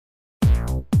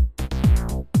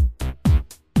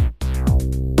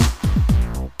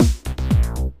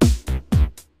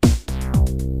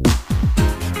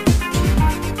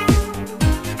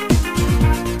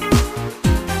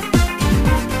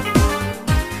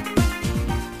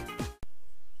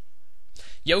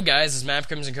Yo guys, it's Matt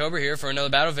Crimson Cobra here for another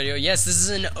battle video. Yes, this is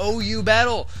an OU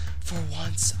battle. For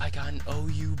once, I got an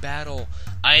OU battle.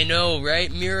 I know,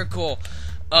 right? Miracle.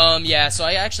 Yeah, so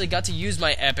I actually got to use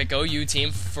my epic OU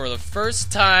team for the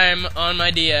first time on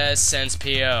my DS since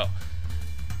PO.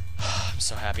 I'm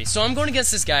so happy. So I'm going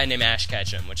against this guy named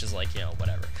Catchem, which is like, you know,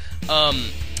 whatever.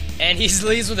 And he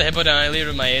leads with a Hippo down, I lead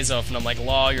with my Azelf, and I'm like,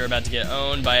 lol, you're about to get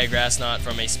owned by a grass knot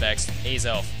from a Specs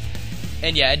Azelf.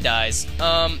 And yeah, it dies.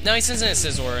 Now he sends in a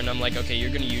Scizor, and I'm like, okay,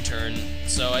 you're gonna U-turn.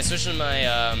 So I switch to my,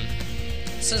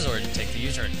 Scizor to take the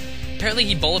U-turn. Apparently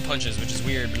he bullet punches, which is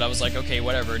weird, but I was like, okay,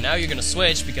 whatever. Now you're gonna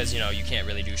switch, because, you know, you can't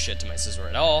really do shit to my Scizor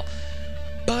at all.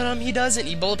 But, he doesn't.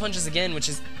 He bullet punches again, which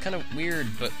is kind of weird,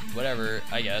 but whatever,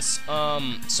 I guess.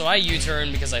 So I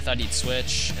U-turn because I thought he'd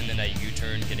switch, and then I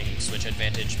U-turn, getting switch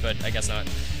advantage, but I guess not.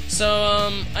 So,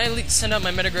 I send out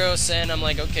my Metagross, and I'm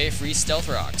like, okay, free Stealth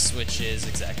Rocks, which is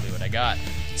exactly what I got.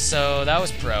 So, that was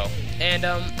pro. And,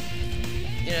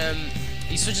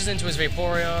 he switches into his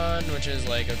Vaporeon, which is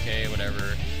like, okay,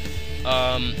 whatever.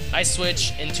 I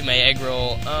switch into my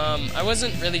Eggroll.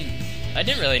 I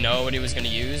didn't really know what he was going to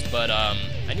use, but,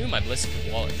 I knew my Blissey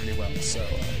could wall it pretty well, so,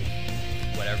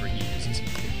 whatever he uses.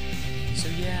 So,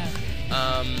 yeah.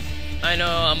 I know,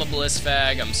 I'm a Bliss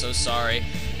fag, I'm so sorry.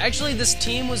 Actually, this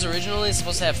team was originally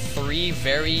supposed to have 3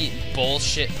 very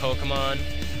bullshit Pokemon.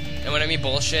 And when I mean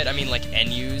bullshit, I mean like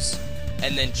NUs,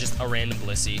 and then just a random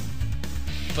Blissey.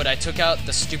 But I took out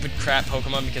the stupid crap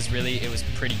Pokemon because really it was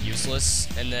pretty useless,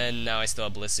 and then now I still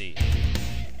have Blissey.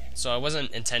 So I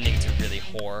wasn't intending to really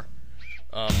whore.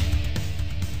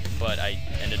 But I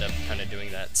ended up kind of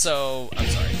doing that, so I'm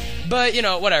sorry. But, you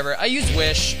know, whatever. I used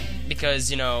Wish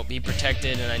because, you know, he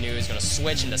protected and I knew he was going to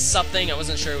switch into something. I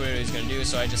wasn't sure what he was going to do,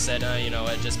 so I just said, you know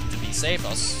what, just to be safe,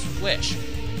 I'll Swish.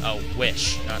 Oh,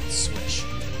 Wish, not Swish.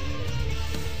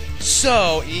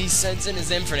 So, he sends in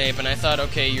his Infernape, and I thought,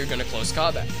 okay, you're going to close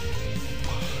combat.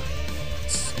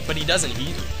 But he doesn't.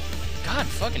 God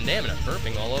fucking damn it, I'm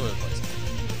burping all over the place.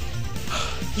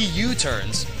 He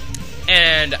U-turns.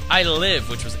 And I live,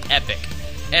 which was epic,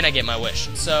 and I get my wish.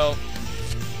 So,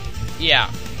 yeah,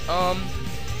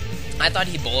 I thought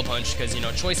he bullet punched because, you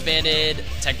know, Choice Banded,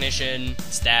 Technician,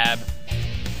 Stab,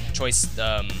 Choice,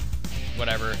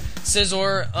 whatever,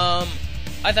 Scizor.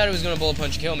 I thought he was gonna bullet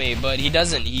punch kill me, but he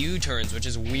doesn't. He U-turns, which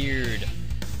is weird,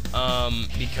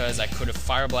 because I could have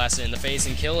Fire Blasted in the face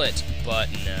and kill it, but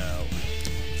no,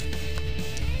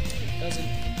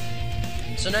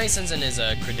 doesn't. So now he sends in his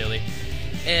Credilli.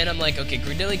 And I'm like, okay,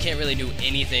 Credilli can't really do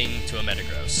anything to a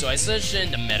Metagross. So I switched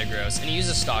into Metagross, and he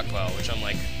uses Stockpile, which I'm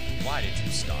like, why did you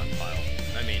Stockpile?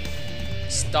 I mean,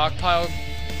 Stockpile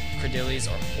Credillis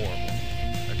are horrible.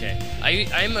 Okay,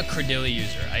 I'm a Credilli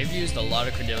user. I've used a lot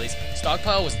of Credillis.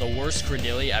 Stockpile was the worst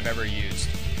Credilli I've ever used.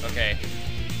 Okay,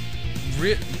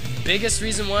 biggest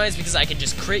reason why is because I can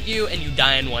just crit you and you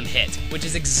die in one hit, which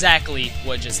is exactly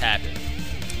what just happened.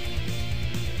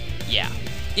 Yeah.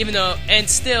 Even though, and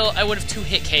still, I would have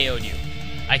 2-hit KO'd you.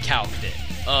 I calced it.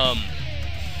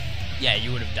 Yeah,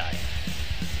 you would have died.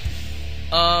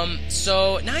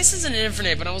 So, now he sends an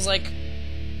Infernape, and I was like,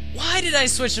 why did I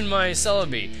switch into my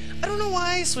Celebi? I don't know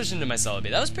why I switched into my Celebi.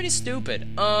 That was pretty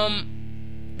stupid.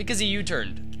 Because he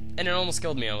U-turned, and it almost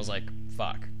killed me. I was like,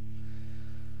 fuck.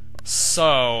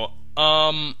 So,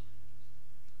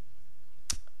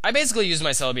 I basically used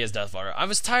my Celebi as Death Water. I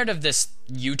was tired of this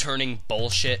U-turning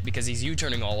bullshit because he's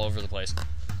U-turning all over the place.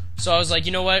 So I was like,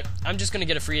 you know what? I'm just gonna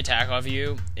get a free attack off of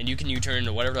you, and you can U-turn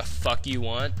into whatever the fuck you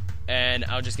want, and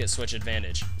I'll just get switch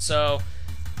advantage. So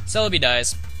Celebi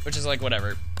dies, which is like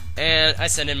whatever, and I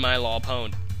send in my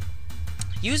Lawpone.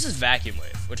 He uses Vacuum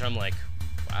Wave, which I'm like,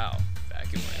 wow,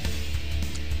 Vacuum Wave.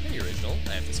 Pretty original,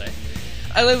 I have to say.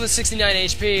 I live with 69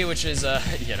 HP, which is,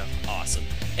 you know, awesome.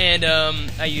 And,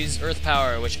 I use Earth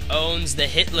Power, which owns the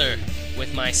Hitler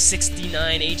with my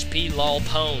 69 HP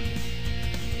Lawpone.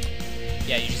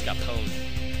 Yeah, you just got pwned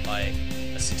by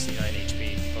a 69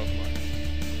 HP Pokemon.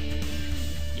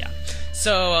 Yeah.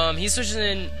 So, he switches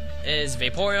in his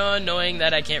Vaporeon, knowing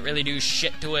that I can't really do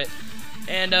shit to it.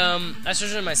 And, I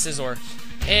switch in my Scizor.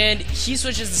 And he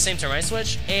switches the same turn I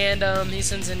switch, and, he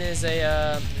sends in his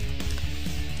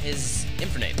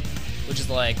Infernape, which is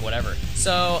like, whatever.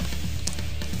 So,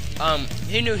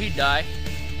 he knew he'd die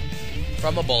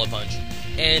from a bullet punch,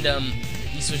 and,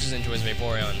 he switches into his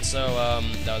Vaporeon, so,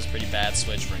 that was a pretty bad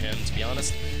switch for him, to be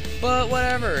honest, but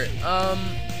whatever.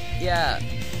 Yeah,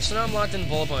 so now I'm locked in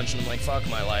bullet punch, and I'm like, fuck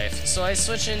my life, so I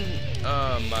switch in,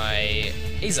 my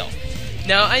Azelf.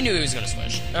 Now, I knew he was gonna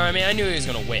switch, or, I mean, I knew he was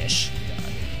gonna wish,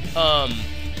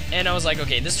 and I was like,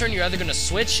 okay, this turn you're either gonna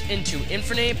switch into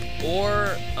Infernape,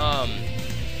 or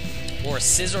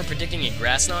Scizor predicting a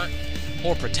Grass Knot.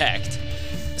 or protect.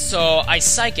 So I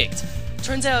psychicked.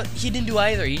 Turns out he didn't do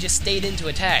either. He just stayed into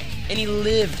attack, and he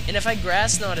lived. And if I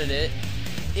grass knotted it,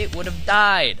 it would have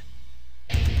died.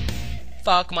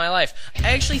 Fuck my life. I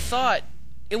actually thought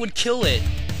it would kill it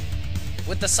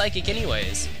with the psychic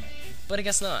anyways, but I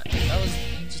guess not. That was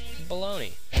just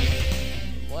baloney.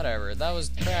 Whatever. That was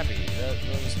crappy. That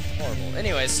was horrible.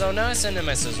 Anyway, so now I send in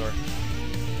my Scizor.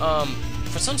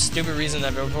 For some stupid reason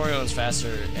that Vaporeon's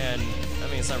faster, and I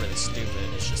mean it's not really stupid.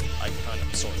 It's just I kind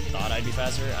of sort of thought I'd be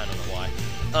faster. I don't know why.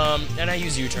 And I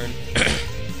use U-turn,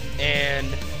 and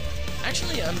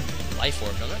actually I'm Life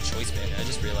Orb. I'm not Choice Band. I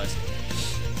just realized.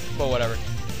 But whatever.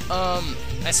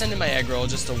 I send in my egg roll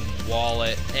just to wall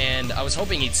it, and I was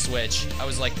hoping he'd switch. I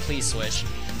was like, please switch,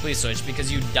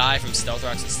 because you die from Stealth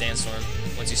Rocks and Sandstorm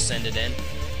once you send it in.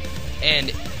 And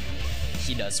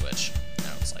he does switch. And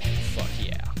I was like, fuck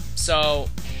yeah. So,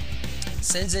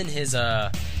 sends in his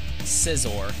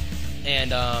Scizor,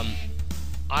 and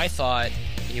I thought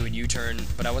he would U-turn,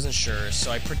 but I wasn't sure,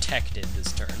 so I protected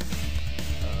this turn,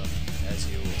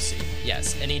 as you will see.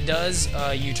 Yes, and he does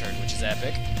U-turn, which is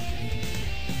epic.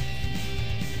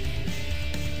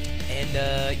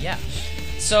 And, yeah.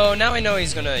 So, now I know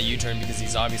he's gonna U-turn because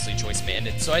he's obviously Choice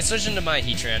Banded. So I switch into my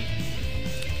Heatran,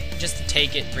 just to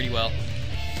take it pretty well.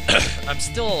 I'm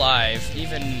still alive,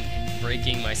 even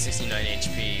breaking my 69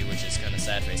 HP, which is kind of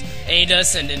sad face. And he does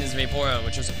send in his Vaporeon,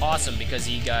 which was awesome because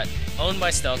he got owned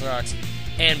by Stealth Rocks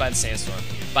and by the Sandstorm.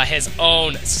 By his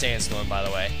own Sandstorm, by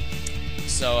the way.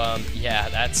 So, yeah,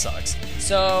 that sucks.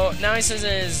 So, now he sends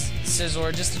in his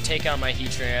Scizor just to take out my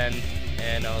Heatran,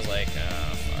 and I was like,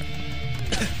 oh, fuck.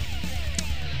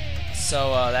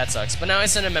 So, that sucks. But now I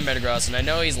send him my Metagross, and I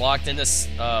know he's locked into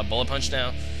Bullet Punch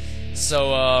now.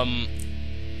 So,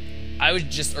 I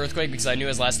would just Earthquake because I knew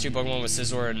his last two Pokemon was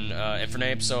Scizor and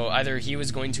Infernape, so either he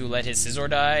was going to let his Scizor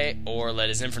die or let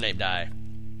his Infernape die.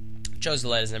 Chose to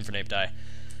let his Infernape die.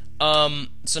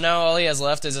 So now all he has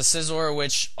left is a Scizor,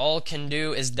 which all can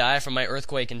do is die from my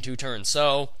Earthquake in 2 turns.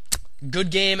 So,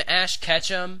 good game, Ash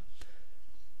Catchem.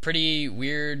 Pretty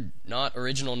weird, not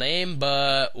original name,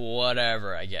 but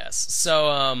whatever, I guess.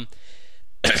 So,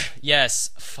 yes,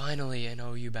 finally an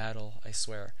OU battle, I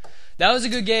swear. That was a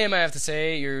good game, I have to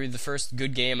say. You're the first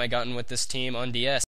good game I gotten with this team on DS.